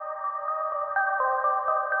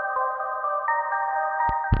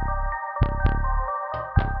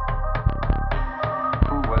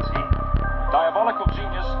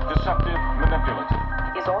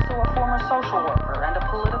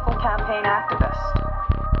campaign activist.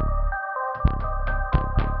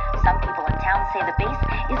 Some people in town say the base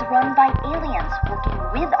is run by aliens working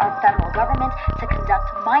with our federal government to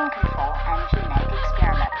conduct mind control and genetic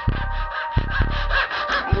experiments.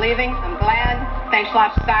 I'm leaving. I'm glad. Thanks a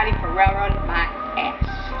lot, society, for railroading my ass.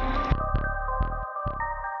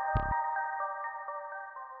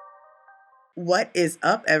 What is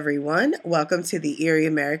up, everyone? Welcome to the Eerie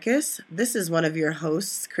Americas. This is one of your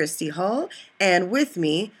hosts, Christy Hall, and with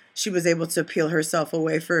me, she was able to peel herself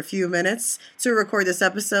away for a few minutes to record this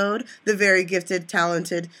episode, the very gifted,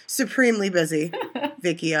 talented, supremely busy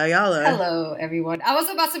Vicky Ayala. Hello, everyone. I was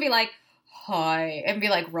about to be like, hi, and be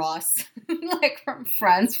like Ross, like from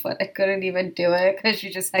Friends, but I couldn't even do it because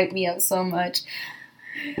she just hyped me up so much.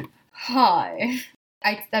 Hi.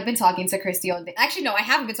 I've been talking to Christy all day. Actually, no, I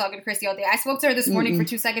haven't been talking to Christy all day. I spoke to her this morning for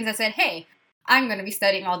 2 seconds. I said, hey, I'm going to be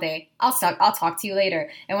studying all day. I'll talk to you later.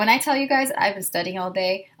 And when I tell you guys I've been studying all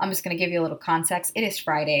day, I'm just going to give you a little context. It is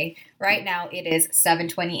Friday. Right now, it is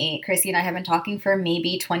 7:28. Christy and I have been talking for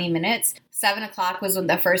maybe 20 minutes. 7 o'clock was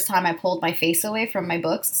the first time I pulled my face away from my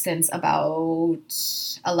books since about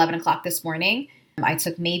 11 o'clock this morning. I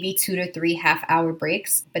took maybe 2 to 3 half-hour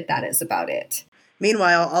breaks, but that is about it.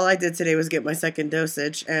 Meanwhile, all I did today was get my second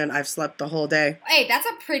dosage, and I've slept the whole day. Hey, that's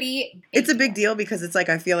a pretty big It's a big deal because it's like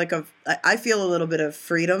I feel a little bit of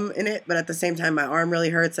freedom in it, but at the same time, my arm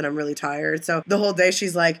really hurts and I'm really tired. So the whole day,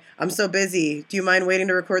 she's like, I'm so busy. Do you mind waiting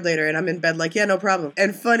to record later? And I'm in bed like, yeah, no problem.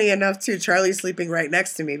 And funny enough, too, Charlie's sleeping right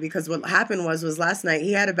next to me because what happened was last night,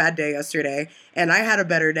 he had a bad day yesterday, and I had a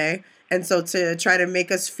better day. And so to try to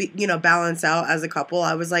make us, balance out as a couple,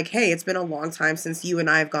 I was like, hey, it's been a long time since you and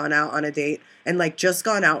I have gone out on a date and like just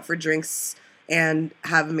gone out for drinks and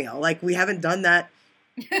have a meal. Like we haven't done that.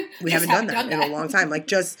 We haven't done that in a long time.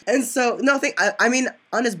 I mean,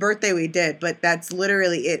 on his birthday we did, but that's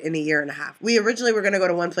literally it in a year and a half. We originally were going to go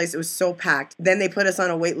to one place. It was so packed. Then they put us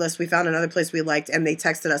on a wait list. We found another place we liked and they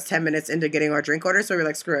texted us 10 minutes into getting our drink order. So we were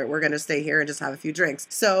like, screw it. We're going to stay here and just have a few drinks.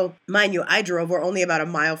 So mind you, I drove. We're only about a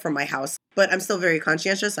mile from my house, but I'm still very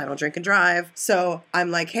conscientious. I don't drink and drive. So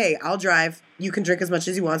I'm like, hey, I'll drive. You can drink as much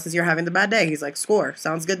as you want since you're having the bad day. He's like, score.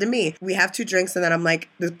 Sounds good to me. We have 2 drinks and then I'm like,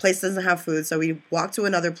 the place doesn't have food. So we walked to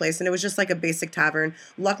another place and it was just like a basic tavern.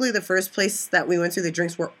 Luckily, the first place that we went to, the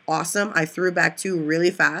drinks were awesome. I threw back 2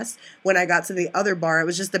 really fast. When I got to the other bar, it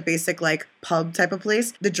was just a basic like pub type of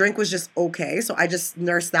place. The drink was just okay. So I just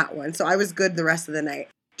nursed that one. So I was good the rest of the night.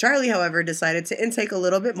 Charlie, however, decided to intake a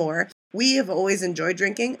little bit more. We have always enjoyed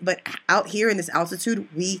drinking, but out here in this altitude,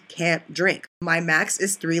 we can't drink. My max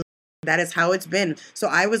is 3. That is how it's been. So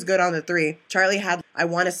I was good on the 3. Charlie had, I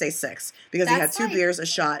want to say 6 because he had 2 beers, a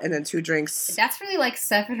shot, and then 2 drinks. That's really like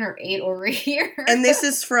 7 or 8 over here. And this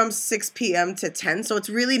is from 6 p.m. to 10. So it's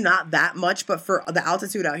really not that much, but for the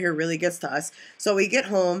altitude out here really gets to us. So we get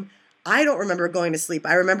home. I don't remember going to sleep.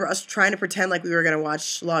 I remember us trying to pretend like we were going to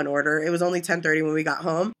watch Law & Order. It was only 10:30 when we got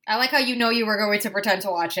home. I like how you were going to pretend to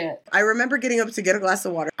watch it. I remember getting up to get a glass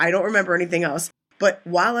of water. I don't remember anything else. But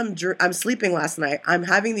while I'm sleeping last night, I'm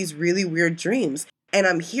having these really weird dreams. And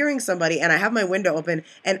I'm hearing somebody, and I have my window open.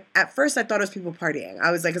 And at first, I thought it was people partying.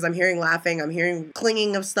 I was like, because I'm hearing laughing, I'm hearing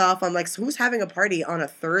clinging of stuff. I'm like, so who's having a party on a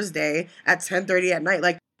Thursday at 10:30 at night?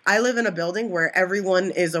 Like, I live in a building where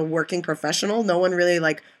everyone is a working professional. No one really,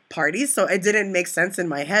 parties, so it didn't make sense in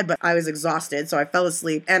my head, but I was exhausted, so I fell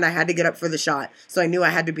asleep, and I had to get up for the shot, so I knew I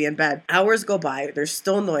had to be in bed. Hours go by, there's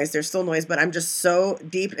still noise, but I'm just so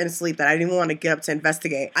deep in sleep that I didn't even want to get up to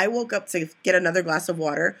investigate. I woke up to get another glass of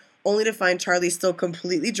water, only to find Charlie still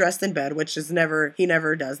completely dressed in bed, which is he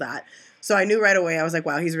never does that. So I knew right away, I was like,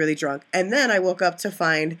 wow, he's really drunk. And then I woke up to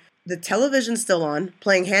find the television's still on,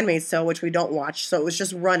 playing Handmaid's Tale, which we don't watch, so it was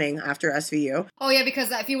just running after SVU. Oh yeah,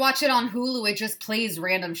 because if you watch it on Hulu, it just plays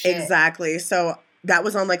random shit. Exactly. So that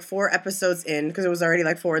was on 4 episodes in, because it was already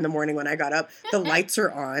 4 in the morning when I got up. The lights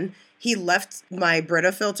are on. He left my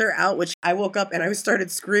Brita filter out, which I woke up and I started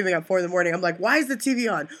screaming at 4 in the morning. I'm like, why is the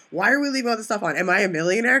TV on? Why are we leaving all this stuff on? Am I a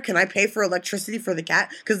millionaire? Can I pay for electricity for the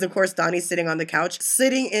cat? Because, of course, Donnie's sitting on the couch,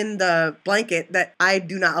 sitting in the blanket that I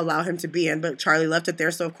do not allow him to be in, but Charlie left it there.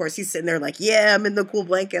 So, of course, he's sitting there like, yeah, I'm in the cool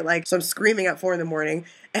blanket. So I'm screaming at 4 in the morning.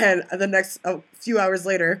 And the next few hours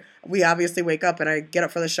later, we obviously wake up and I get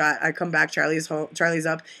up for the shot. I come back, Charlie's home, Charlie's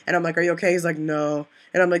up, and I'm like, are you okay? He's like, no.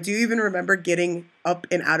 And I'm like, do you even remember getting up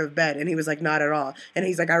and out of bed? And he was like, not at all. And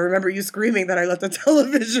he's like, I remember you screaming that I left the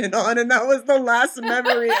television on, and that was the last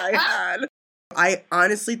memory I had. I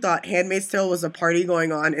honestly thought Handmaid's Tale was a party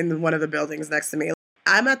going on in one of the buildings next to me.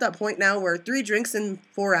 I'm at that point now where 3 drinks in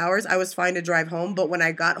 4 hours, I was fine to drive home. But when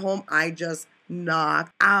I got home, I just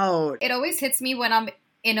knocked out. It always hits me when I'm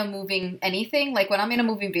in a moving anything. Like when I'm in a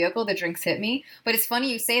moving vehicle, the drinks hit me. But it's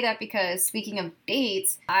funny you say that because speaking of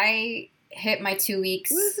dates, I hit my 2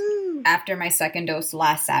 weeks Woohoo. after my second dose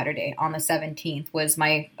last Saturday on the 17th was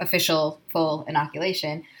my official full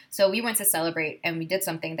inoculation. So we went to celebrate and we did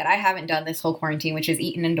something that I haven't done this whole quarantine, which is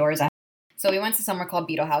eaten indoors. So we went to somewhere called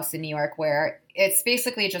Beetle House in New York, where it's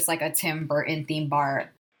basically just like a Tim Burton themed bar.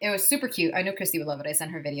 It was super cute. I knew Christy would love it. I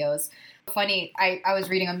sent her videos. Funny, I was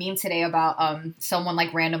reading a meme today about someone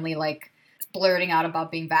like randomly like blurting out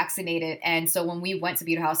about being vaccinated. And so when we went to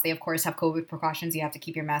Beetle House, they of course have COVID precautions. You have to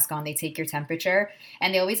keep your mask on. They take your temperature.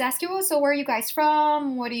 And they always ask you, oh, so where are you guys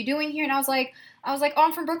from? What are you doing here? And I was like, oh,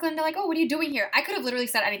 I'm from Brooklyn. They're like, oh, what are you doing here? I could have literally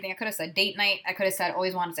said anything. I could have said date night. I could have said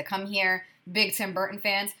always wanted to come here. Big Tim Burton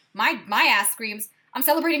fans. My ass screams, I'm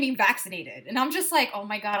celebrating being vaccinated. And I'm just like, oh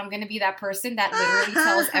my God, I'm going to be that person that literally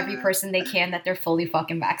tells every person they can that they're fully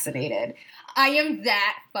fucking vaccinated. I am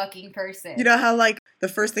that fucking person. You know how like the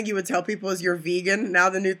first thing you would tell people is you're vegan? Now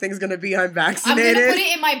the new thing's going to be I'm I'm vaccinated. going to put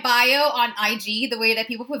it in my bio on IG the way that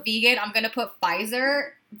people put vegan. I'm going to put Pfizer,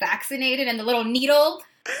 vaccinated, and the little needle.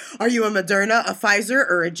 Are you a Moderna, a Pfizer,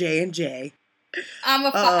 or a J&J? I'm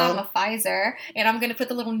a Pfizer, and I'm going to put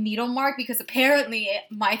the little needle mark because apparently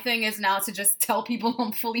my thing is now to just tell people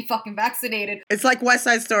I'm fully fucking vaccinated. It's like West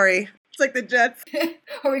Side Story. It's like the Jets.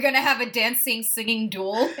 Are we going to have a dancing, singing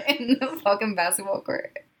duel in the fucking basketball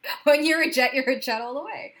court? When you're a Jet all the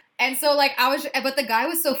way. And so, like, but the guy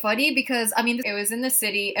was so funny because, I mean, it was in the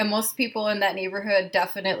city, and most people in that neighborhood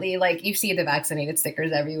definitely, like, you see the vaccinated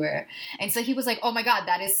stickers everywhere. And so he was like, oh my God,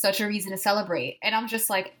 that is such a reason to celebrate. And I'm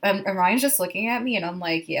just like, and Ryan's just looking at me, and I'm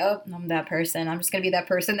like, yep, I'm that person. I'm just going to be that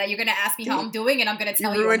person that you're going to ask me how I'm doing, and I'm going to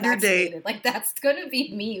tell you I'm vaccinated. Like, that's going to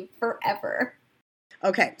be me forever.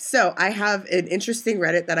 Okay, so I have an interesting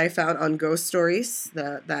Reddit that I found on Ghost Stories,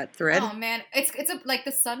 that thread. Oh man, it's like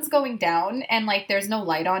the sun's going down and like there's no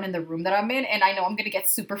light on in the room that I'm in, and I know I'm gonna get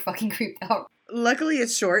super fucking creeped out. Luckily,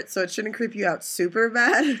 it's short, so it shouldn't creep you out super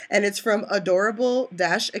bad. And it's from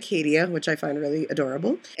Adorable-Acadia, which I find really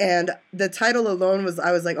adorable. And the title alone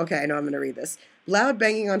I was like, okay, I know I'm gonna read this. Loud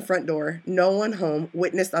banging on front door, no one home,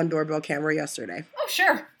 witnessed on doorbell camera yesterday. Oh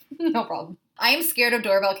sure, no problem. I am scared of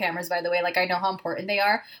doorbell cameras, by the way. Like, I know how important they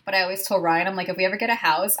are, but I always told Ryan, I'm like, if we ever get a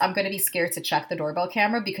house, I'm going to be scared to check the doorbell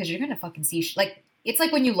camera because you're going to fucking see, like, it's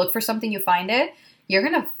like when you look for something, you find it. You're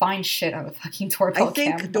going to find shit on a fucking doorbell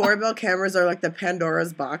camera. I think doorbell cameras are like the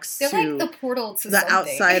Pandora's box. They're like the portal to the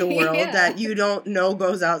outside world that you don't know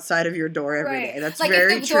goes outside of your door every day. That's like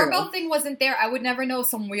very true. If the doorbell thing wasn't there, I would never know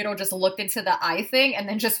some weirdo just looked into the eye thing and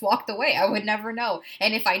then just walked away. I would never know.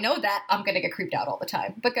 And if I know that, I'm going to get creeped out all the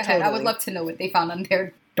time. But go ahead. Totally. I would love to know what they found on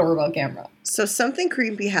their doorbell camera. So something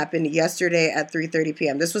creepy happened yesterday at 3:30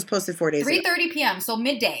 p.m. This was posted 4 days ago. 3:30 p.m., so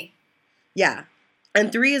midday. Yeah. And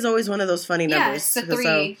 3 is always one of those funny numbers. Yes, the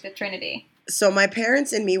 3, the Trinity. So my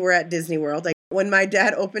parents and me were at Disney World. Like when my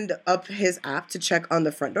dad opened up his app to check on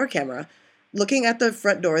the front door camera, looking at the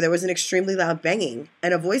front door, there was an extremely loud banging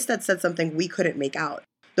and a voice that said something we couldn't make out.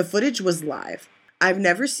 The footage was live. I've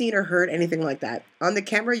never seen or heard anything like that. On the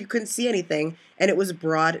camera, you couldn't see anything, and it was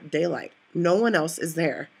broad daylight. No one else is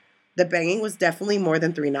there. The banging was definitely more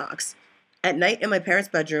than 3 knocks. At night in my parents'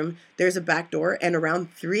 bedroom, there's a back door, and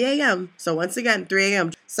around 3 a.m., so once again, 3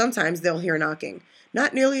 a.m., sometimes they'll hear knocking.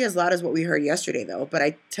 Not nearly as loud as what we heard yesterday, though, but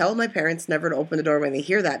I tell my parents never to open the door when they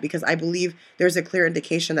hear that because I believe there's a clear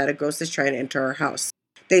indication that a ghost is trying to enter our house.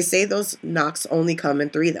 They say those knocks only come in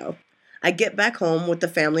 3, though. I get back home with the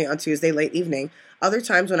family on Tuesday late evening. Other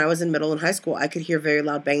times when I was in middle and high school, I could hear very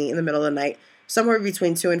loud banging in the middle of the night, somewhere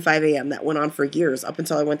between 2 and 5 a.m. that went on for years up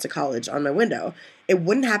until I went to college on my window. It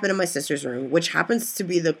wouldn't happen in my sister's room, which happens to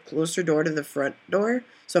be the closer door to the front door.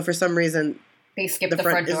 So for some reason, they skip the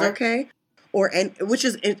front door. Is okay. Which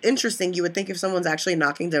is interesting. You would think if someone's actually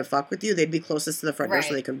knocking to fuck with you, they'd be closest to the front door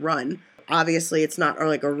so they could run. Obviously, it's not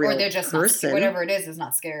like a real person. Or they're just person. Whatever it is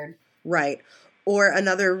not scared. Right. Or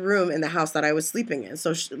another room in the house that I was sleeping in.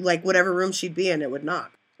 So like whatever room she'd be in, it would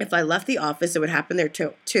knock. If I left the office, it would happen there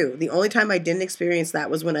too. The only time I didn't experience that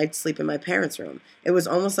was when I'd sleep in my parents' room. It was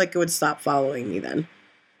almost like it would stop following me then.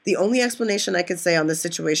 The only explanation I could say on this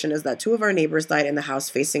situation is that 2 of our neighbors died in the house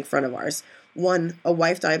facing front of ours. One, a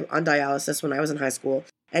wife died on dialysis when I was in high school,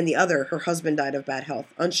 and the other, her husband died of bad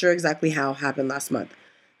health. Unsure exactly how, happened last month.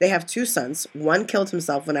 They have 2 sons. One killed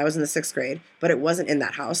himself when I was in the 6th grade, but it wasn't in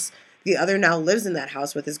that house. The other now lives in that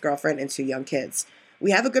house with his girlfriend and 2 young kids. We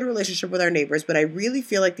have a good relationship with our neighbors, but I really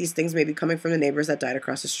feel like these things may be coming from the neighbors that died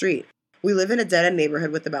across the street. We live in a dead-end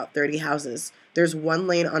neighborhood with about 30 houses. There's 1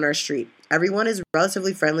 lane on our street. Everyone is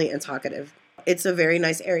relatively friendly and talkative. It's a very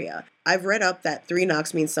nice area. I've read up that 3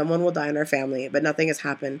 knocks means someone will die in our family, but nothing has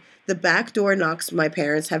happened. The back door knocks, my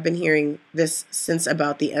parents have been hearing this since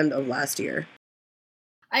about the end of last year.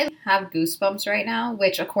 I have goosebumps right now,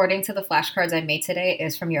 which according to the flashcards I made today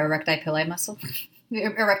is from your erecti pili muscle.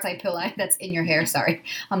 Erecti pili that's in your hair. Sorry,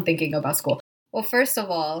 I'm thinking about school. Well, first of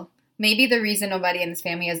all, maybe the reason nobody in this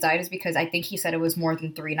family has died is because I think he said it was more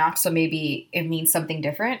than 3 knocks, so maybe it means something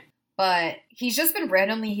different. But he's just been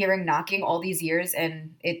randomly hearing knocking all these years,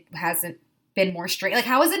 and it hasn't been more strange. Like,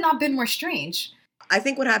 how has it not been more strange? I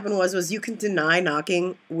think what happened was you can deny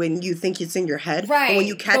knocking when you think it's in your head. Right. But when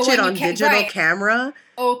you catch it on digital camera.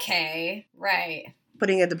 Okay, right.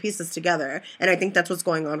 Putting the pieces together. And I think that's what's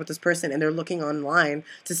going on with this person. And they're looking online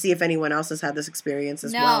to see if anyone else has had this experience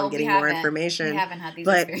as well and getting more information. We haven't had these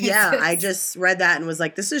experiences. But yeah, I just read that and was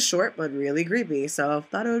like, this is short but really creepy. So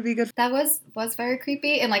thought it would be good. That was very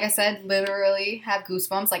creepy. And like I said, literally have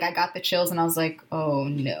goosebumps. Like I got the chills and I was like, oh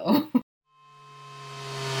no.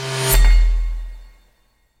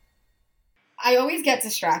 I always get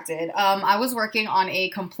distracted. I was working on a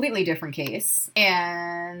completely different case,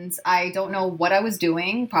 and I don't know what I was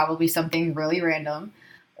doing, probably something really random,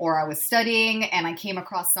 or I was studying, and I came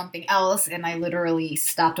across something else, and I literally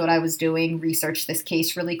stopped what I was doing, researched this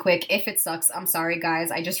case really quick. If it sucks, I'm sorry,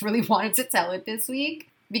 guys. I just really wanted to tell it this week,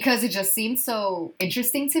 because it just seemed so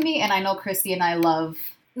interesting to me, and I know Christy and I love,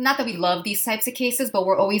 not that we love these types of cases, but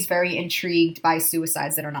we're always very intrigued by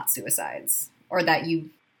suicides that are not suicides, or that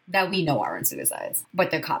we know aren't suicides,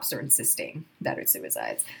 but the cops are insisting that it's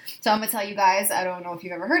suicides. So I'm going to tell you guys, I don't know if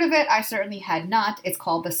you've ever heard of it. I certainly had not. It's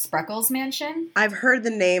called the Spreckles Mansion. I've heard the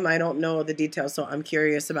name. I don't know the details, so I'm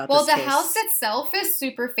curious about this case. Well, the house itself is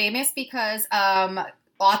super famous because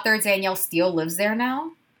author Danielle Steele lives there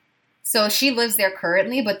now. So she lives there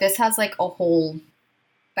currently, but this has like a whole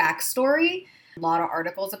backstory. A lot of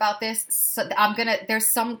articles about this. So there's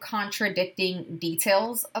some contradicting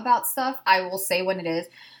details about stuff. I will say when it is.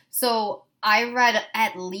 So I read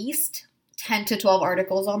at least 10 to 12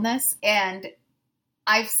 articles on this, and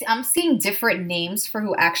I'm seeing different names for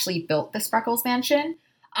who actually built the Spreckles Mansion.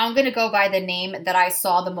 I'm going to go by the name that I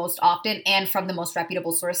saw the most often and from the most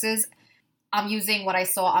reputable sources. I'm using what I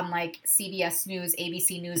saw on like CBS News,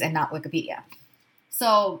 ABC News, and not Wikipedia.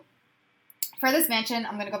 So for this mansion,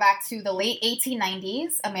 I'm going to go back to the late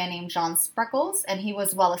 1890s, a man named John Spreckles, and he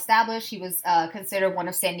was well established. He was considered one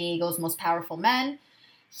of San Diego's most powerful men.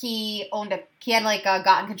 He had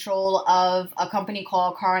gotten control of a company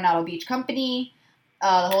called Coronado Beach Company, the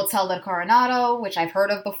Hotel del Coronado, which I've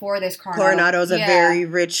heard of before. There's Coronado's a very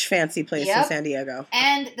rich, fancy place in San Diego.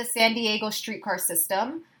 And the San Diego streetcar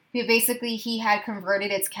system. Basically, he had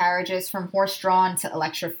converted its carriages from horse-drawn to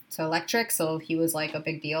electric, so he was like a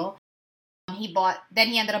big deal. He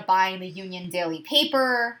ended up buying the Union Daily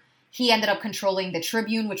paper. He ended up controlling the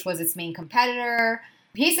Tribune, which was its main competitor.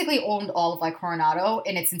 Basically owned all of like Coronado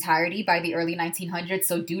in its entirety by the early 1900s.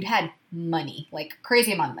 So dude had money, like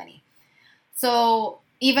crazy amount of money. So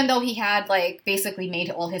even though he had like basically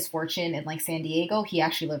made all his fortune in like San Diego, he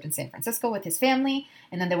actually lived in San Francisco with his family.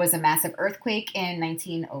 And then there was a massive earthquake in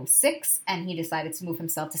 1906, and he decided to move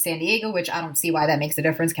himself to San Diego, which I don't see why that makes a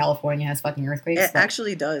difference. California has fucking earthquakes. It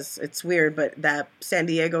actually does. It's weird, but that San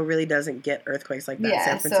Diego really doesn't get earthquakes like that. Yeah,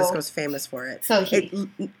 San Francisco's famous for it. So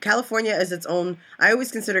California is its own. I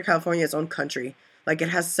always consider California its own country. Like, it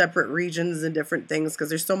has separate regions and different things because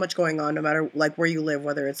there's so much going on no matter, like, where you live,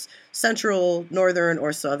 whether it's central, northern,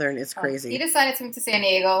 or southern. It's crazy. He decided to move to San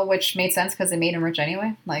Diego, which made sense because it made him rich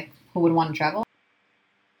anyway. Like, who would want to travel?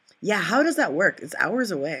 Yeah, how does that work? It's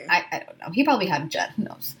hours away. I don't know. He probably had a jet. Who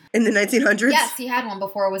knows? In the 1900s? Yes, he had one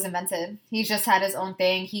before it was invented. He just had his own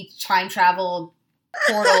thing. He time traveled,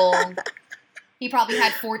 portal. He probably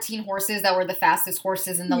had 14 horses that were the fastest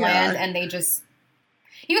horses in the land, and they just...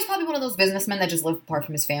 He was probably one of those businessmen that just lived apart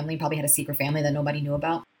from his family. Probably had a secret family that nobody knew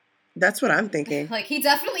about. That's what I'm thinking. Like, he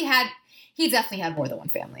definitely had more than one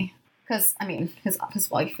family. Because, I mean,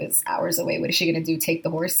 his wife is hours away. What is she going to do? Take the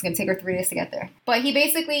horse? It's going to take her 3 days to get there. But he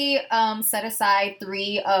basically set aside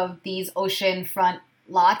 3 of these oceanfront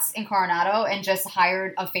lots in Coronado and just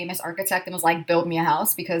hired a famous architect and was like, build me a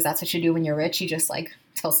house, because that's what you do when you're rich. You just, like,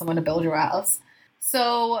 tell someone to build your house.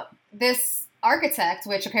 So this architect,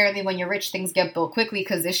 which apparently when you're rich, things get built quickly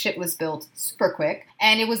because this shit was built super quick.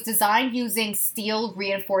 And it was designed using steel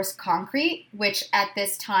reinforced concrete, which at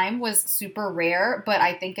this time was super rare, but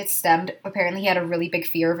I think it stemmed, apparently he had a really big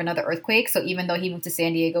fear of another earthquake. So even though he moved to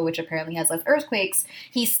San Diego, which apparently has less earthquakes,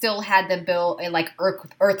 he still had them build a like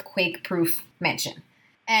earthquake-proof mansion.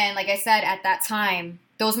 And like I said, at that time,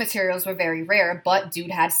 those materials were very rare, but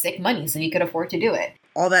dude had sick money, so he could afford to do it.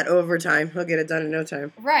 All that overtime, he'll get it done in no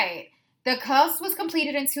time. Right. The house was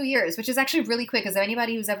completed in 2 years, which is actually really quick because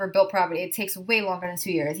anybody who's ever built property, it takes way longer than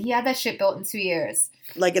 2 years. He had that shit built in 2 years.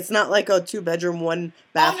 Like, it's not like a 2-bedroom,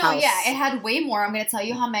 1-bath house. Oh, no, yeah. It had way more. I'm going to tell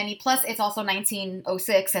you how many. Plus, it's also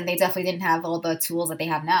 1906, and they definitely didn't have all the tools that they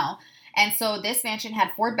have now. And so this mansion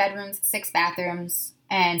had 4 bedrooms, 6 bathrooms,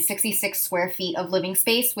 and 66 square feet of living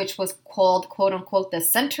space, which was called, quote unquote, the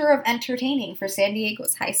center of entertaining for San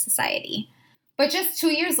Diego's high society. But just 2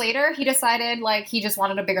 years later, he decided, like, he just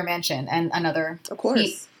wanted a bigger mansion and another. Of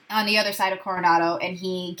course. On the other side of Coronado, and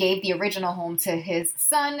he gave the original home to his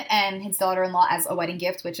son and his daughter-in-law as a wedding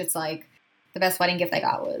gift, which it's like, the best wedding gift I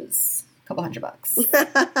got was a couple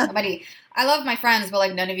 $100. Nobody. I love my friends, but,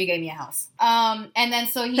 like, none of you gave me a house. And then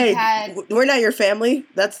so he had... We're not your family.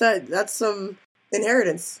 That's some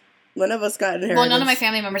inheritance. None of us got inheritance. Well, none of my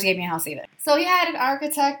family members gave me a house either. So he had an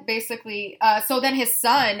architect, basically. So then his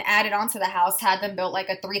son added onto the house, had them built like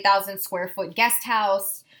a 3,000 square foot guest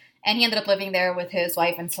house. And he ended up living there with his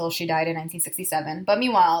wife until she died in 1967. But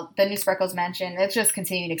meanwhile, the New Spreckles mansion, it just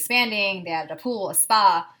continued expanding. They added a pool, a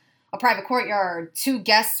spa, a private courtyard, 2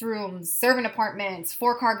 guest rooms, servant apartments,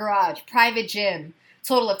 4-car garage, private gym.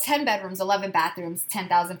 Total of 10 bedrooms, 11 bathrooms,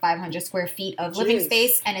 10,500 square feet of living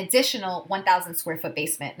space, and additional 1,000 square foot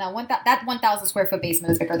basement. Now, that 1,000 square foot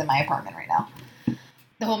basement is bigger than my apartment right now.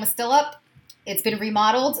 The home is still up. It's been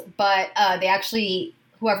remodeled, but they actually,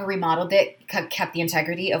 whoever remodeled it, kept the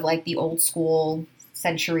integrity of like the old school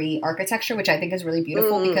century architecture, which I think is really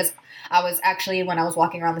beautiful because I was actually, when I was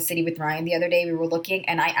walking around the city with Ryan the other day, we were looking,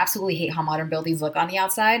 and I absolutely hate how modern buildings look on the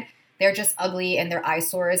outside. They're just ugly and they're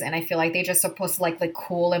eyesores, and I feel like they're just supposed to look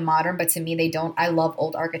cool and modern, but to me they don't. I love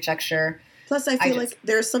old architecture. Plus, I feel like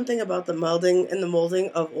there's something about the melding and the molding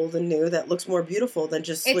of old and new that looks more beautiful than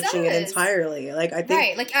just switching it entirely. Like, I think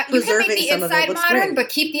right, like you can make the inside modern, but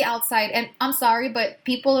keep the outside. And I'm sorry, but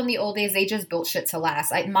people in the old days, they just built shit to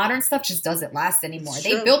last. Modern stuff just doesn't last anymore.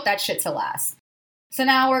 They built that shit to last. So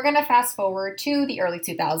now we're going to fast forward to the early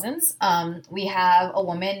 2000s. We have a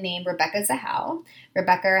woman named Rebecca Zahau.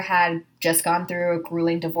 Rebecca had just gone through a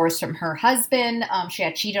grueling divorce from her husband. She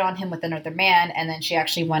had cheated on him with another man, and then she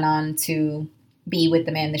actually went on to be with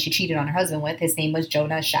the man that she cheated on her husband with. His name was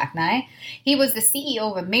Jonah Shacknai. He was the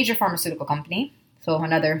CEO of a major pharmaceutical company, so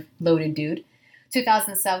another loaded dude.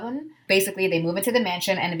 2007, basically they move into the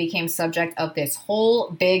mansion and it became subject of this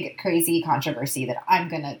whole big crazy controversy that I'm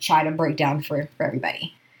going to try to break down for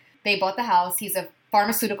everybody. They bought the house. He's a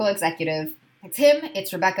pharmaceutical executive. It's him,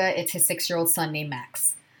 it's Rebecca, it's his 6-year-old son named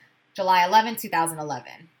Max. July 11,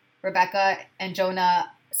 2011. Rebecca and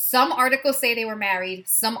Jonah, some articles say they were married,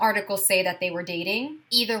 some articles say that they were dating.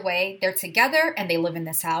 Either way, they're together and they live in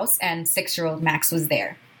this house, and 6-year-old Max was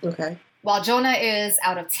there. Okay. While Jonah is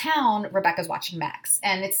out of town, Rebecca's watching Max.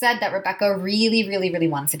 And it's said that Rebecca really, really, really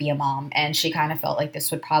wanted to be a mom. And she kind of felt like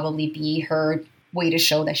this would probably be her way to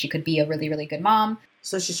show that she could be a really, really good mom.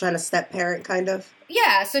 So she's trying to step parent, kind of?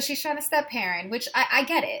 Yeah, so she's trying to step parent, which I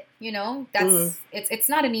get it. You know, that's it's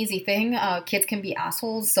not an easy thing. Kids can be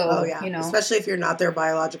assholes. So, you know. Especially if you're not their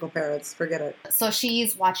biological parents. Forget it. So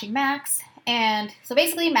she's watching Max. And so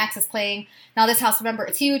basically Max is playing. Now this house, remember,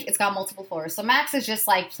 it's huge. It's got multiple floors. So Max is just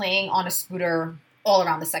like playing on a scooter all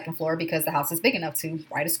around the second floor because the house is big enough to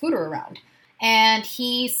ride a scooter around. And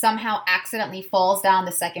he somehow accidentally falls down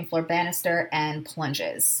the second floor banister and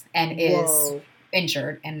plunges and is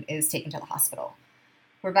injured and is taken to the hospital.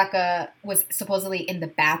 Rebecca was supposedly in the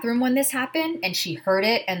bathroom when this happened, and she heard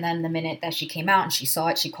it, and then the minute that she came out and she saw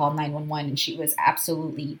it, she called 911, and she was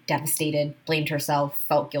absolutely devastated, blamed herself,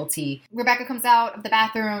 felt guilty. Rebecca comes out of the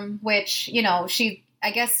bathroom, which, you know,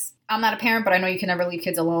 I guess, I'm not a parent, but I know you can never leave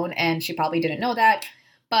kids alone, and she probably didn't know that,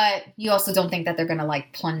 but you also don't think that they're gonna,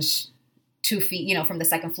 like, plunge 2 feet, you know, from the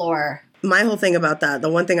second floor. My whole thing about that, the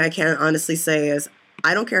one thing I can honestly say is,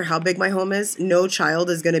 I don't care how big my home is. No child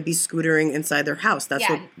is going to be scootering inside their house.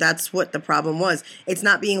 That's what the problem was. It's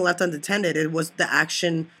not being left unattended. It was the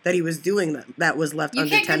action that he was doing that was left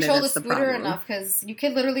unattended. You can't control the scooter enough because you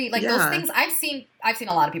could literally those things. I've seen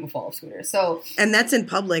a lot of people fall off scooters. So and that's in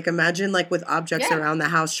public. Imagine like with objects around the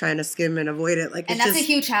house trying to skim and avoid it. Like, and that's a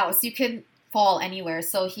huge house. You could fall anywhere.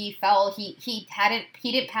 So he fell. He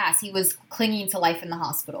didn't pass. He was clinging to life in the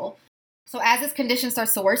hospital. So as his condition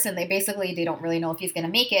starts to worsen, they don't really know if he's going to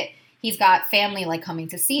make it. He's got family coming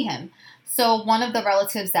to see him. So one of the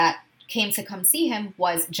relatives that came to come see him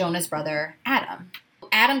was Jonah's brother, Adam.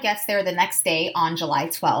 Adam gets there the next day on July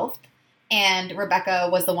 12th. And Rebecca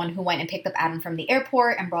was the one who went and picked up Adam from the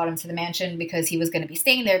airport and brought him to the mansion because he was going to be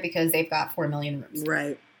staying there because they've got 4 million rooms.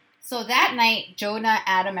 Right. So that night, Jonah,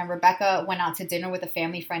 Adam, and Rebecca went out to dinner with a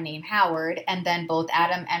family friend named Howard, and then both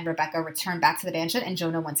Adam and Rebecca returned back to the mansion, and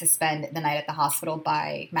Jonah went to spend the night at the hospital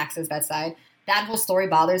by Max's bedside. That whole story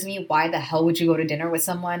bothers me. Why the hell would you go to dinner with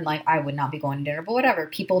someone? Like, I would not be going to dinner, but whatever.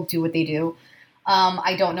 People do what they do.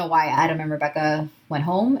 I don't know why Adam and Rebecca went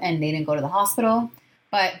home and they didn't go to the hospital,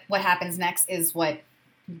 but what happens next is what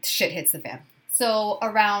shit hits the fan. So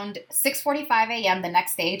around 6:45 a.m. the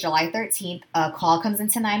next day, July 13th, a call comes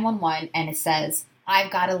into 911 and it says, "I've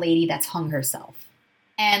got a lady that's hung herself."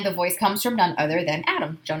 And the voice comes from none other than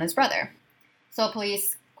Adam, Jonah's brother. So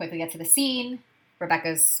police quickly get to the scene.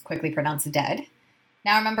 Rebecca's quickly pronounced dead.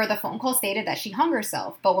 Now remember, the phone call stated that she hung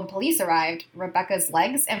herself, but when police arrived, Rebecca's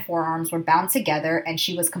legs and forearms were bound together and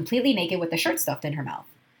she was completely naked with the shirt stuffed in her mouth.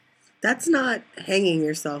 That's not hanging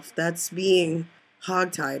yourself. That's being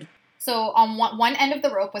hogtied. So on one end of the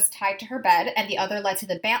rope was tied to her bed, and the other led to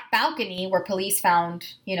the balcony where police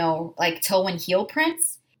found, like toe and heel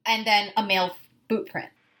prints, and then a male boot print.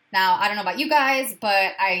 Now, I don't know about you guys,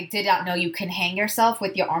 but I did not know you can hang yourself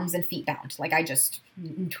with your arms and feet bound. Like,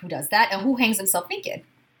 who does that? And who hangs himself naked?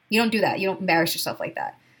 You don't do that. You don't embarrass yourself like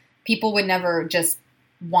that. People would never just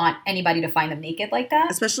want anybody to find them naked like that.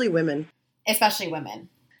 Especially women.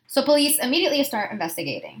 So police immediately start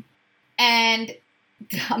investigating. And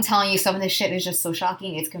I'm telling you, some of this shit is just so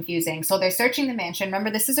shocking. It's confusing. So they're searching the mansion. Remember,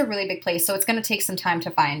 this is a really big place, so it's going to take some time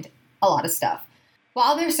to find a lot of stuff.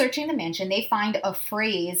 While they're searching the mansion, they find a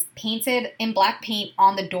phrase painted in black paint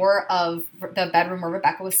on the door of the bedroom where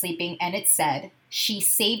Rebecca was sleeping, and it said, "She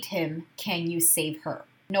saved him. Can you save her?"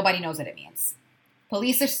 Nobody knows what it means.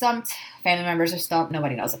 Police are stumped. Family members are stumped.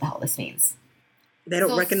 Nobody knows what the hell this means. They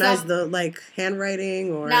don't recognize the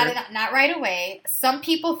handwriting or not right away. Some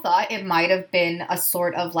people thought it might have been a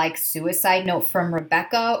sort of suicide note from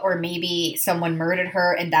Rebecca, or maybe someone murdered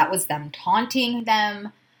her and that was them taunting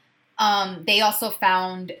them. They also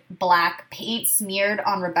found black paint smeared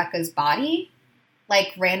on Rebecca's body,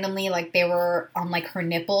 randomly, they were on her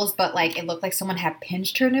nipples, but it looked like someone had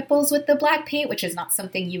pinched her nipples with the black paint, which is not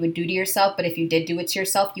something you would do to yourself. But if you did do it to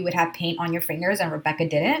yourself, you would have paint on your fingers, and Rebecca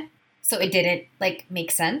didn't. So it didn't, make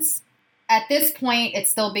sense. At this point, it's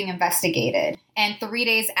still being investigated. And 3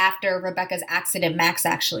 days after Rebecca's accident, Max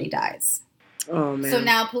actually dies. Oh, man. So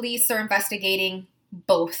now police are investigating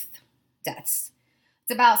both deaths.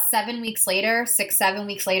 It's about 7 weeks later, 7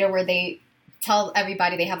 weeks later, where they tell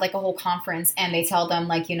everybody, they have, a whole conference, and they tell them,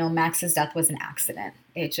 Max's death was an accident.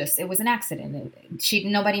 It was an accident.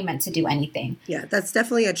 Nobody meant to do anything. Yeah, that's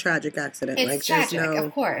definitely a tragic accident. It's tragic,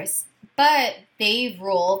 of course. But they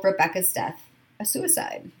rule Rebecca's death a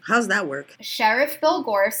suicide. How's that work? Sheriff Bill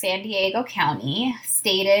Gore of San Diego County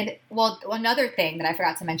stated, another thing that I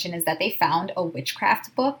forgot to mention is that they found a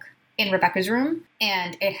witchcraft book in Rebecca's room,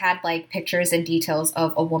 and it had pictures and details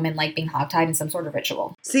of a woman being hogtied in some sort of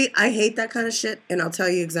ritual. See, I hate that kind of shit, and I'll tell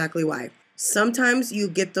you exactly why. Sometimes you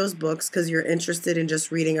get those books because you're interested in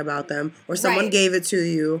just reading about them, or someone gave it to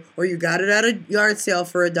you, or you got it at a yard sale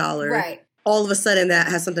for $1. Right. All of a sudden that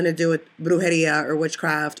has something to do with brujeria or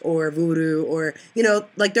witchcraft or voodoo, or,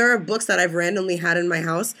 there are books that I've randomly had in my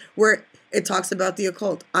house where it talks about the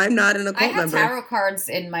occult. I'm not an occult member. I have tarot cards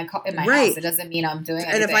in my house. It doesn't mean I'm doing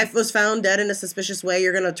anything. And if I was found dead in a suspicious way,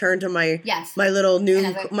 you're going to turn to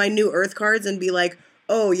my new earth cards and be like,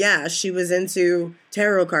 "Oh yeah, she was into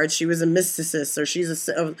tarot cards. She was a mysticist, or she's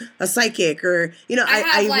a psychic," or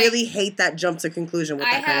I really hate that jump to conclusion with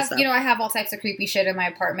that kind of stuff. I have all types of creepy shit in my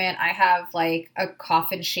apartment. I have a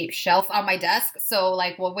coffin shaped shelf on my desk. So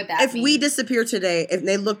what would that mean? If we disappear today, if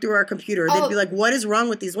they look through our computer, they'd be like, "What is wrong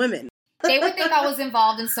with these women?" They would think I was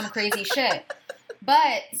involved in some crazy shit.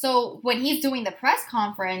 But so when he's doing the press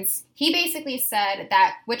conference, he basically said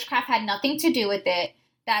that witchcraft had nothing to do with it,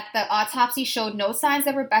 that the autopsy showed no signs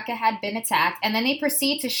that Rebecca had been attacked, and then they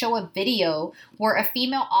proceed to show a video where a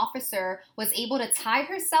female officer was able to tie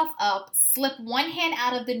herself up, slip one hand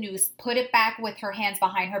out of the noose, put it back with her hands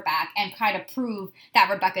behind her back, and kind of prove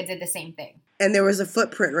that Rebecca did the same thing. And there was a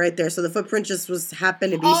footprint right there, so the footprint just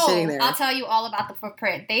happened to be sitting there. I'll tell you all about the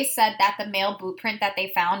footprint. They said that the male boot print that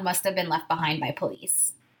they found must have been left behind by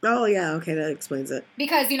police. Oh, yeah, okay, that explains it.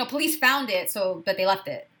 Because, police found it, but they left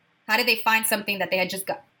it. How did they find something that they had just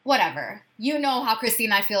got? Whatever. You know how Christy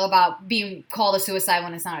and I feel about being called a suicide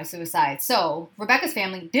when it's not a suicide. So, Rebecca's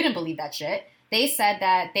family didn't believe that shit. They said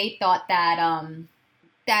that they thought that,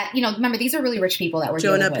 remember, these are really rich people that were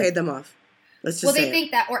dealing with. Jonah paid them off. Let's just say they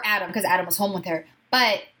think that, or Adam, because Adam was home with her.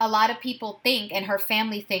 But a lot of people think, and her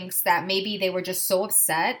family thinks, that maybe they were just so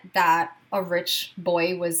upset that a rich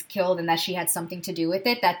boy was killed and that she had something to do with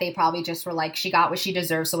it, that they probably just were like, she got what she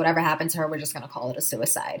deserved, so whatever happened to her, we're just going to call it a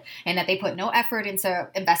suicide. And that they put no effort into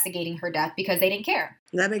investigating her death because they didn't care.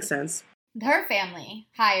 That makes sense. Her family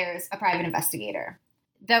hires a private investigator.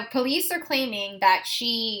 The police are claiming that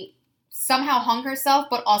she somehow hung herself,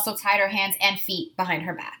 but also tied her hands and feet behind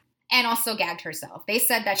her back. And also gagged herself. They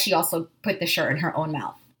said that she also put the shirt in her own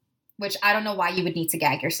mouth, which I don't know why you would need to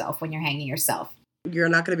gag yourself when you're hanging yourself. You're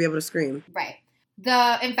not going to be able to scream. Right.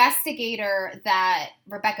 The investigator that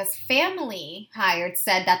Rebecca's family hired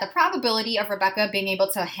said that the probability of Rebecca being able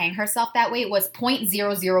to hang herself that way was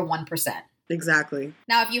 0.001%. Exactly.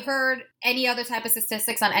 Now, if you heard any other type of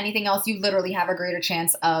statistics on anything else, you literally have a greater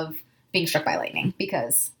chance of being struck by lightning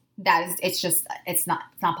because it's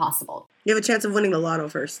not possible. You have a chance of winning the lotto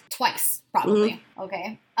first. Twice, probably. Mm-hmm.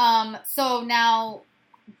 Okay. So now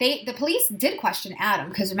the police did question Adam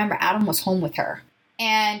because remember, Adam was home with her.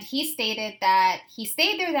 And he stated that he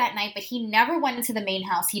stayed there that night, but he never went into the main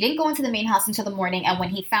house. He didn't go into the main house until the morning. And when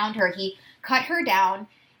he found her, he cut her down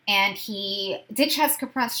and he did chest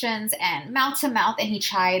compressions and mouth to mouth and he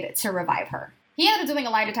tried to revive her. He ended up doing a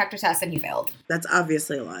lie detector test and he failed. That's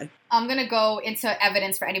obviously a lie. I'm going to go into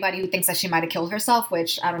evidence for anybody who thinks that she might have killed herself,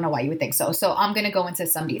 which I don't know why you would think so. So I'm going to go into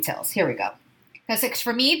some details. Here we go. Because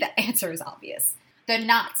for me, the answer is obvious. The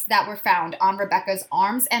knots that were found on Rebecca's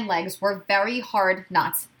arms and legs were very hard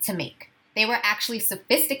knots to make. They were actually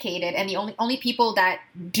sophisticated, and the only people that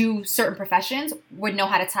do certain professions would know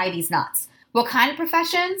how to tie these knots. What kind of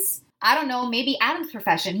professions? I don't know, maybe Adam's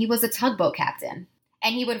profession. He was a tugboat captain,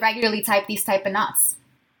 and he would regularly type these type of knots.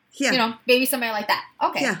 Yeah. You know, maybe somebody like that.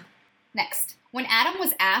 Okay. Yeah. Next. When Adam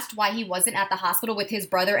was asked why he wasn't at the hospital with his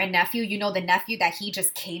brother and nephew, you know, the nephew that he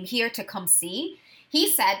just came here to come see, he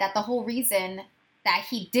said that the whole reason that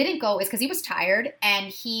he didn't go is because he was tired and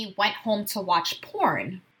he went home to watch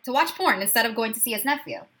porn. Instead of going to see his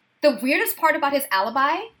nephew. The weirdest part about his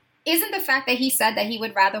alibi isn't the fact that he said that he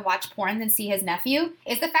would rather watch porn than see his nephew.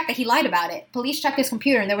 It's the fact that he lied about it. Police checked his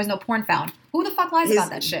computer and there was no porn found. Who the fuck lies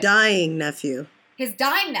about that shit? His dying nephew. His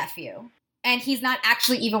dying nephew. And he's not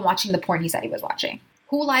actually even watching the porn he said he was watching.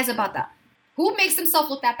 Who lies about that? Who makes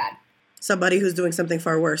himself look that bad? Somebody who's doing something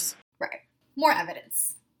far worse. Right. More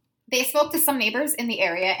evidence. They spoke to some neighbors in the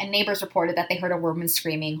area, and neighbors reported that they heard a woman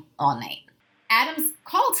screaming all night. Adam's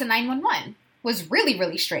call to 911 was really,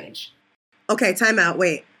 really strange. Okay, time out.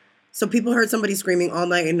 Wait. So people heard somebody screaming all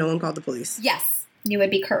night and no one called the police? Yes, you would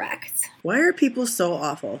be correct. Why are people so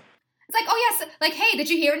awful? It's like, oh yes, like, hey, did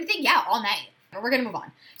you hear anything? Yeah, all night. We're going to move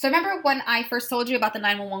on. So remember when I first told you about the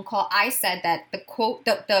 911 call, I said that the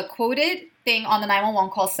quoted thing on the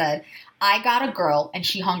 911 call said, I got a girl and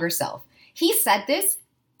she hung herself. He said this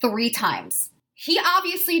 3 times. He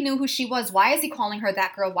obviously knew who she was. Why is he calling her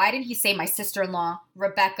that girl? Why didn't he say my sister-in-law,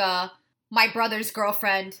 Rebecca, my brother's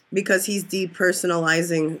girlfriend? Because he's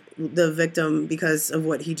depersonalizing the victim because of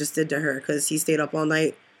what he just did to her. Because he stayed up all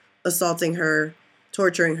night assaulting her,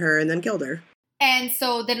 torturing her, and then killed her. And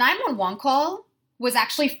so the 911 call was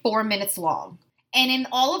actually 4 minutes long. And in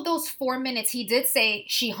all of those 4 minutes, he did say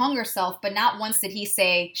she hung herself, but not once did he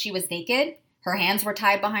say she was naked. Her hands were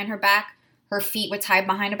tied behind her back. Her feet were tied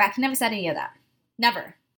behind her back. He never said any of that.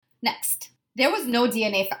 Never. Next. There was no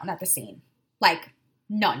DNA found at the scene. Like,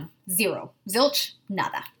 none. 0. Zilch.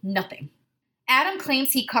 Nada. Nothing. Adam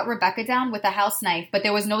claims he cut Rebecca down with a house knife, but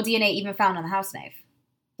there was no DNA even found on the house knife.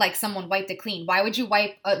 Like someone wiped it clean. Why would you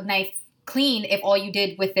wipe a knife clean if all you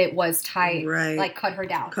did with it was tie, right, like cut her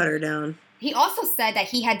down? Cut her down. He also said that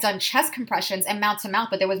he had done chest compressions and mouth to mouth,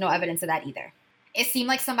 but there was no evidence of that either. It seemed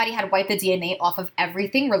like somebody had wiped the DNA off of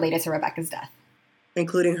everything related to Rebecca's death.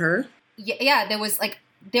 Including her? Yeah, there was like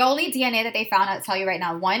the only DNA that they found, I'll tell you right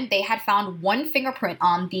now, they had found one fingerprint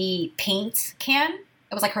on the paint can.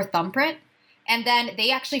 It was like her thumbprint. And then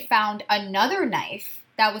they actually found another knife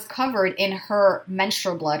that was covered in her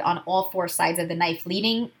menstrual blood on all 4 sides of the knife,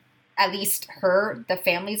 leading at least her, the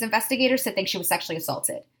family's investigators, to think she was sexually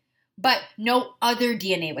assaulted. But no other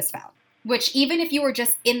DNA was found, which even if you were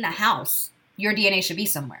just in the house, your DNA should be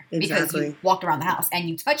somewhere. Exactly. Because you walked around the house and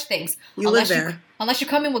you touch things. You live there. Unless you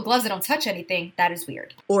come in with gloves that don't touch anything, that is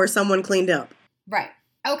weird. Or someone cleaned up. Right.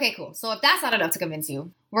 Okay, cool. So if that's not enough to convince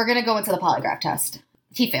you, we're going to go into the polygraph test.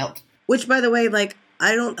 He failed. Which, by the way, like,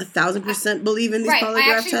 I don't 1,000% believe in these polygraph tests.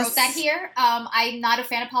 I actually wrote that here. I'm not a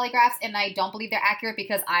fan of polygraphs, and I don't believe they're accurate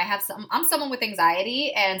because I'm someone with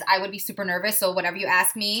anxiety, and I would be super nervous, so whatever you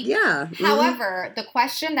ask me. Yeah. Mm-hmm. However, the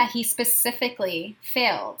question that he specifically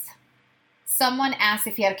failed, someone asked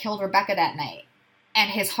if he had killed Rebecca that night, and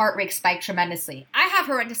his heart rate spiked tremendously. I have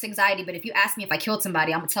horrendous anxiety, but if you ask me if I killed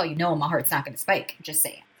somebody, I'm going to tell you, no, my heart's not going to spike. Just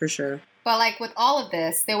saying. For sure. But like with all of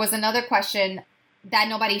this, there was another question that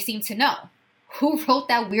nobody seemed to know. Who wrote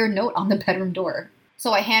that weird note on the bedroom door?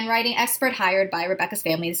 So a handwriting expert hired by Rebecca's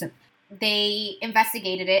family, they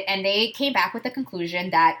investigated it and they came back with the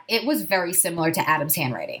conclusion that it was very similar to Adam's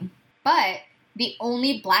handwriting. But the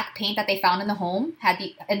only black paint that they found in the home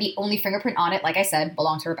and the only fingerprint on it, like I said,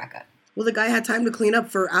 belonged to Rebecca. Well, the guy had time to clean up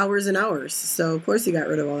for hours and hours, so of course he got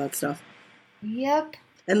rid of all that stuff. Yep.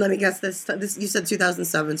 And let me guess, this you said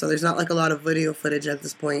 2007, so there's not like a lot of video footage at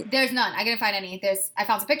this point. There's none. I didn't find any. I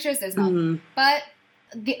found some pictures. There's none. Mm-hmm. But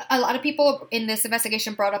a lot of people in this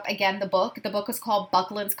investigation brought up again the book. The book was called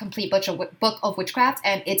Buckland's Complete Book of Witchcraft,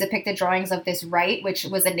 and it depicted drawings of this rite, which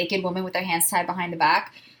was a naked woman with her hands tied behind the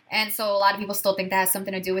back. And so a lot of people still think that has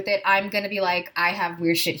something to do with it. I'm gonna be like, I have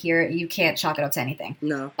weird shit here. You can't chalk it up to anything.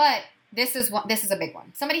 No. But this is a big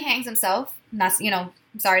one. Somebody hangs himself. And that's, I'm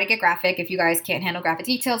sorry to get graphic. If you guys can't handle graphic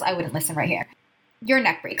details, I wouldn't listen right here. Your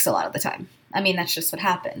neck breaks a lot of the time. I mean, that's just what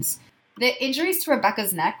happens. The injuries to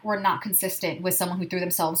Rebecca's neck were not consistent with someone who threw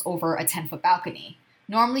themselves over a 10-foot balcony.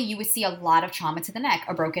 Normally, you would see a lot of trauma to the neck,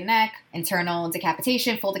 a broken neck, internal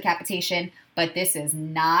decapitation, full decapitation, but this is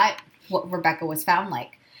not what Rebecca was found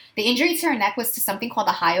like. The injury to her neck was to something called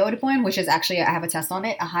a hyoid bone, which is actually, I have a test on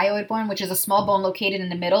it, a hyoid bone, which is a small bone located in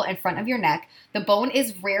the middle and front of your neck. The bone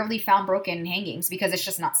is rarely found broken in hangings because it's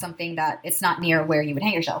just not something it's not near where you would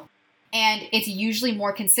hang yourself. And it's usually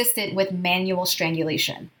more consistent with manual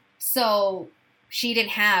strangulation. So she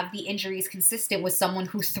didn't have the injuries consistent with someone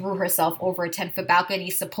who threw herself over a 10-foot balcony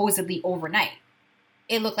supposedly overnight.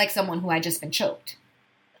 It looked like someone who had just been choked.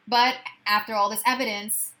 But after all this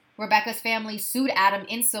evidence, Rebecca's family sued Adam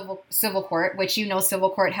in civil court, which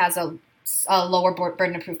civil court has a lower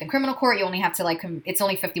burden of proof than criminal court. You only have to it's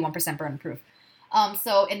only 51% burden of proof.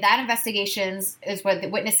 So in that investigations is where the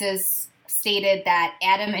witnesses stated that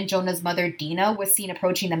Adam and Jonah's mother Dina was seen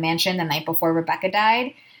approaching the mansion the night before Rebecca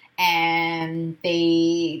died. And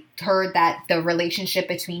they heard that the relationship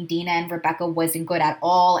between Dina and Rebecca wasn't good at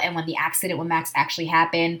all. And when the accident with Max actually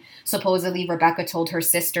happened, supposedly Rebecca told her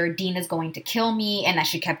sister, Dina's going to kill me. And that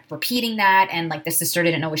she kept repeating that. And like the sister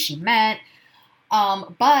didn't know what she meant.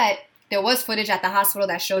 But there was footage at the hospital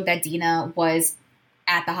that showed that Dina was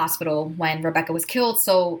at the hospital when Rebecca was killed.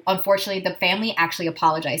 So unfortunately, the family actually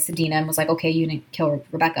apologized to Dina and was like, okay, you didn't kill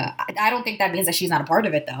Rebecca. I don't think that means that she's not a part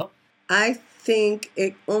of it, though. I think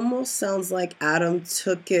it almost sounds like Adam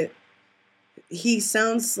took it. He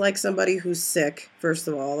sounds like somebody who's sick, first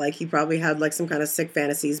of all. Like he probably had like some kind of sick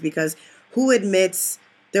fantasies, because who admits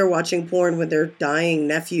they're watching porn when their dying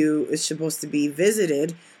nephew is supposed to be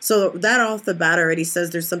visited? So that off the bat already says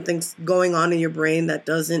there's something going on in your brain that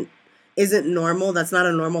isn't normal. That's not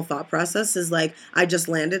a normal thought process. Is like, I just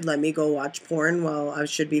landed, let me go watch porn while I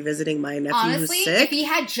should be visiting my nephew who's sick. If he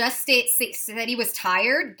had just said he was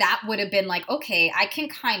tired, that would have been like, okay, I can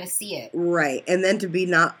kind of see it. Right. And then to be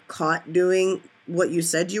not caught doing what you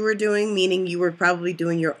said you were doing, meaning you were probably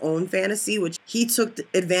doing your own fantasy, which he took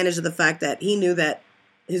advantage of the fact that he knew that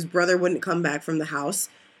his brother wouldn't come back from the house.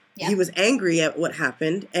 Yep. He was angry at what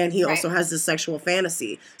happened, and he also has this sexual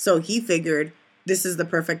fantasy. So he figured, this is the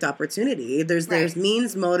perfect opportunity. There's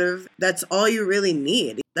means, motive. That's all you really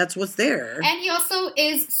need. That's what's there. And he also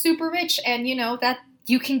is super rich, and that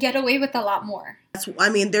you can get away with a lot more.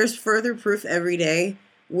 There's further proof every day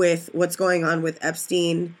with what's going on with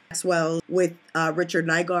Epstein, Maxwell, with Richard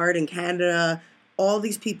Nygaard in Canada. All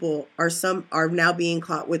these people are now being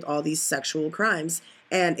caught with all these sexual crimes.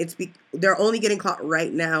 And they're only getting caught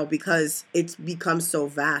right now because it's become so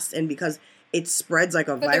vast and because it spreads like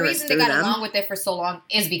a virus. But the reason they got along with it for so long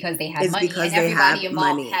is because they had money. And everybody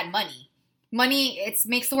involved had money. Money, it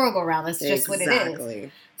makes the world go round. That's just what it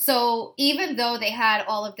is. So even though they had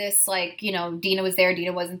all of this, Dina was there,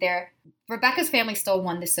 Dina wasn't there, Rebecca's family still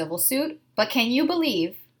won the civil suit. But can you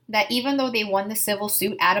believe that even though they won the civil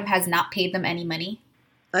suit, Adam has not paid them any money?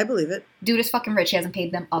 I believe it. Dude is fucking rich. He hasn't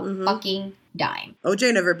paid them a fucking dime.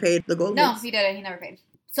 OJ never paid the gold. No, he didn't. He never paid.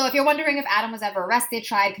 So if you're wondering if Adam was ever arrested,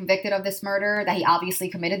 tried, convicted of this murder that he obviously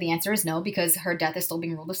committed, the answer is no, because her death is still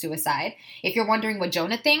being ruled a suicide. If you're wondering what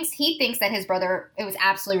Jonah thinks, he thinks that his brother, it was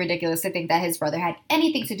absolutely ridiculous to think that his brother had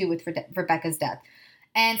anything to do with Rebecca's death.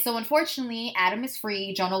 And so unfortunately, Adam is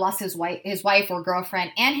free. Jonah lost his wife or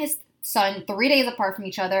girlfriend and his son 3 days apart from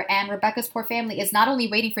each other, and Rebecca's poor family is not only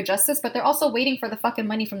waiting for justice, but they're also waiting for the fucking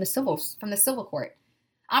money from the civil court.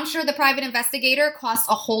 I'm sure the private investigator cost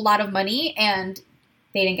a whole lot of money, and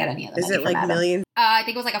They didn't get any of the Is money it from like Adam. millions? I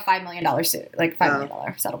think it was like a $5 million suit, like $5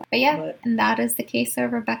 million settlement. But yeah, But- and that is the case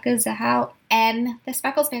of Rebecca Zahau and the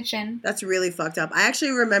Speckles Mansion. That's really fucked up. I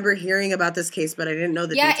actually remember hearing about this case, but I didn't know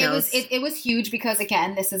the Yeah, details. it was huge because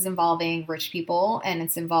again, this is involving rich people and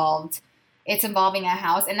it's involving a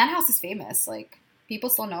house, and that house is famous. Like, people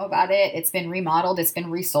still know about it. It's been remodeled, it's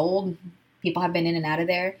been resold. People have been in and out of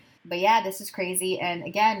there. But yeah, this is crazy. And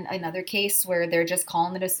again, another case where they're just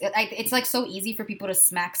calling it it's like so easy for people to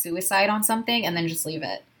smack suicide on something and then just leave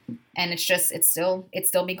it. And it's still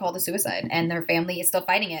being called a suicide, and their family is still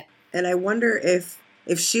fighting it. And I wonder if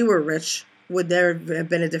she were rich, would there have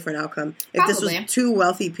been a different outcome? If this Probably. was two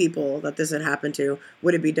wealthy people that this had happened to,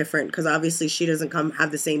 would it be different? Because obviously she doesn't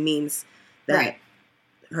have the same means that Right.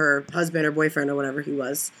 her husband or boyfriend or whatever he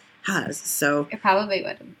was has. So It probably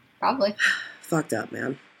would. Probably. fucked up,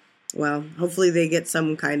 man. Well, hopefully they get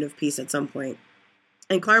some kind of peace at some point.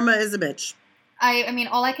 And karma is a bitch. I mean,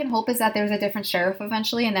 all I can hope is that there's a different sheriff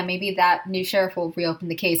eventually, and that maybe that new sheriff will reopen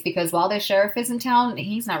the case, because while the sheriff is in town,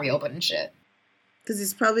 he's not reopening shit. Because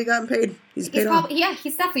he's probably gotten paid. He's paid off.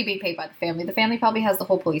 He's definitely being paid by the family. The family probably has the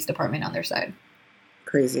whole police department on their side.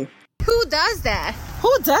 Crazy. Who does that?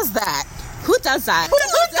 Who does that? Who does that? Who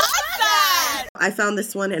does that? I found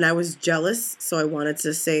this one and I was jealous, so I wanted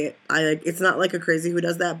to say it. It's not like a crazy who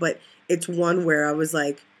does that, but it's one where I was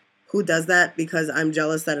like, who does that? Because I'm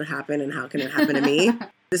jealous that it happened, and how can it happen to me?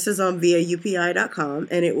 This is on via UPI.com,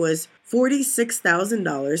 and it was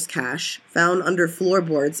 $46,000 cash found under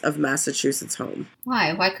floorboards of Massachusetts home.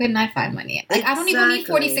 Why? Why couldn't I find money? Like, I don't even need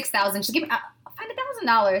Exactly. $46,000. Just give me find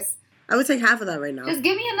 $1,000. I would take half of that right now. Just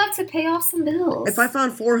give me enough to pay off some bills. If I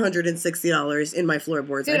found $460 in my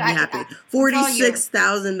floorboards, Dude, I'd be happy.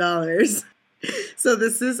 $46,000. So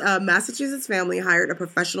this is a Massachusetts family hired a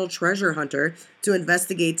professional treasure hunter to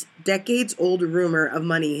investigate decades-old rumor of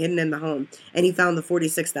money hidden in the home, and he found the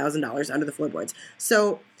 $46,000 under the floorboards.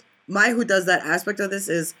 So my who does that aspect of this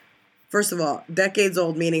is, first of all, decades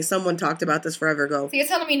old, meaning someone talked about this forever ago. So you're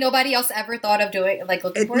telling me nobody else ever thought of doing, like,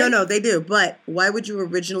 looking for it? No, they do. But why would you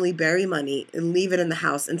originally bury money and leave it in the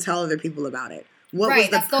house and tell other people about it? What was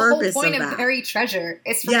the that's the purpose whole point of of that? buried treasure.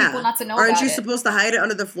 It's for people not to know Aren't about you it. supposed to hide it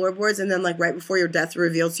under the floorboards and then, like, right before your death,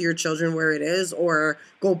 reveal to your children where it is, or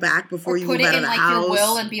go back before Or you put move it out in, of the like, house? your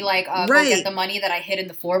will and be like, go Right. get the money that I hid in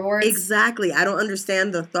the floorboards. Exactly. I don't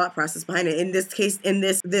understand the thought process behind it. In this case,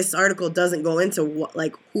 this article doesn't go into what,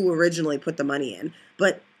 like, who originally put the money in,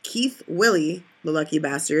 but Keith Willie, the lucky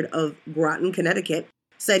bastard of Groton, Connecticut,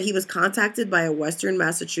 said he was contacted by a Western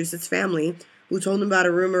Massachusetts family who told him about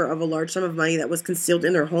a rumor of a large sum of money that was concealed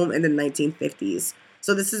in their home in the 1950s.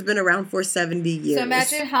 So this has been around for 70 years. So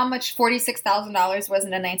imagine how much $46,000 was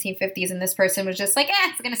in the 1950s, and this person was just like,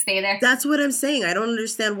 it's going to stay there. That's what I'm saying. I don't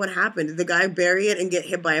understand what happened. Did the guy bury it and get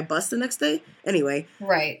hit by a bus the next day? Anyway,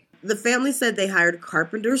 Right. the family said they hired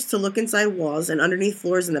carpenters to look inside walls and underneath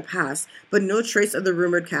floors in the past, but no trace of the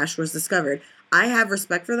rumored cash was discovered. I have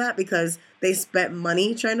respect for that because they spent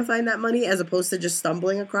money trying to find that money as opposed to just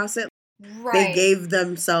stumbling across it. Right. They gave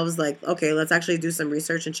themselves like, okay, let's actually do some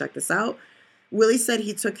research and check this out. Willie said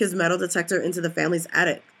he took his metal detector into the family's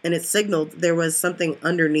attic, and it signaled there was something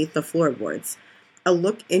underneath the floorboards. A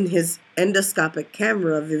look in his endoscopic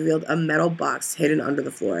camera revealed a metal box hidden under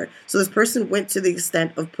the floor. So this person went to the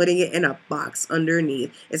extent of putting it in a box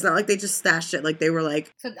underneath. It's not like they just stashed it. Like they were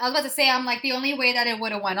like, So I was about to say, I'm like, the only way that it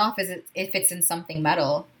would have went off is if it's in something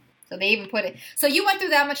metal. So they even put it. So you went through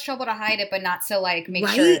that much trouble to hide it, but not to, like, make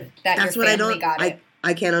right? sure that That's your what family got it.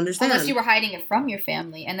 I can't understand. Unless you were hiding it from your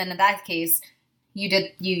family, and then in that case, you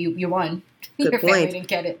won. Good Your family point. didn't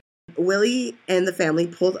get it. Willie and the family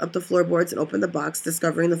pulled up the floorboards and opened the box,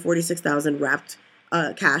 discovering the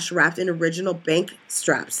 $46,000 cash wrapped in original bank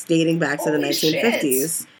straps dating back to the Holy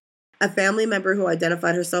 1950s. shit. A family member who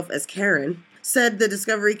identified herself as Karen said the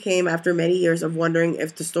discovery came after many years of wondering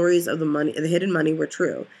if the stories of the hidden money were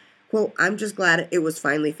true. Quote, "I'm just glad it was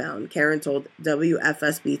finally found," Karen told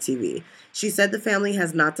WFSB TV. She said the family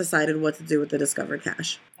has not decided what to do with the discovered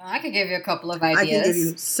cash. I could give you a couple of ideas. I can give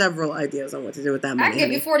you several ideas on what to do with that money. I can give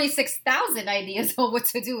you honey. 46,000 ideas on what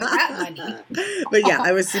to do with that money. But yeah,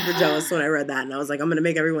 I was super jealous when I read that, and I was like, I'm going to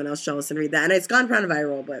make everyone else jealous and read that. And it's gone kind of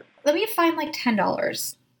viral, but Let me find like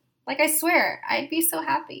 $10. Like, I swear, I'd be so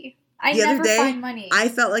happy. I the other never day, find money. I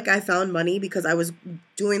felt like I found money because I was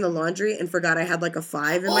doing the laundry and forgot I had like a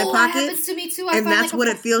 5 in my That pocket. happens to me too. And that's what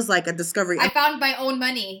it feels like, a discovery. I found my own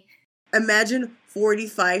money. Imagine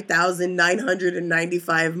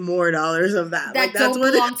 $45,995 more dollars of that. That Like, that's don't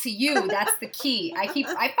what belong to you. That's the key. I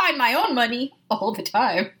find my own money all the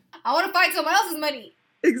time. I want to find someone else's money.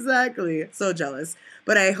 Exactly. So jealous.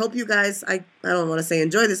 But I hope you guys, I don't want to say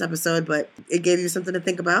enjoy this episode, but it gave you something to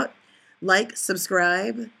think about. Like,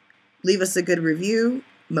 subscribe, leave us a good review.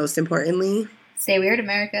 Most importantly, Stay weird,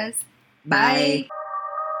 Americas. bye. Bye.